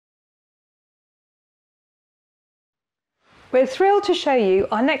We're thrilled to show you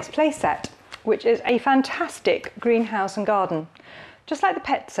our next play set, which is a fantastic greenhouse and garden. Just like the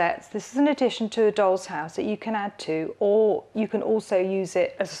pet sets, this is an addition to a doll's house that you can add to, or you can also use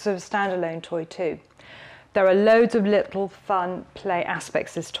it as a sort of standalone toy too. There are loads of little fun play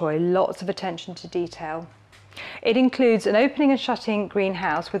aspects to this toy, lots of attention to detail. It includes an opening and shutting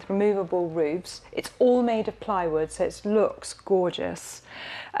greenhouse with removable roofs. It's all made of plywood, so it looks gorgeous.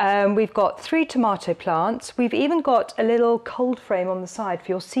 We've got 3 tomato plants. We've even got a little cold frame on the side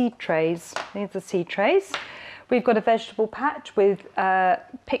for your seed trays. These are the seed trays. We've got a vegetable patch with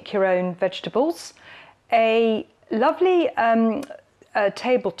pick your own vegetables. A lovely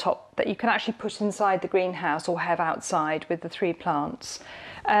tabletop that you can actually put inside the greenhouse or have outside with the 3 plants.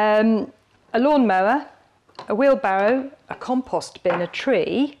 A lawnmower, a wheelbarrow, a compost bin, a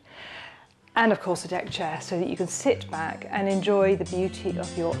tree, and of course a deck chair so that you can sit back and enjoy the beauty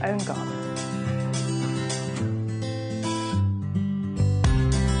of your own garden.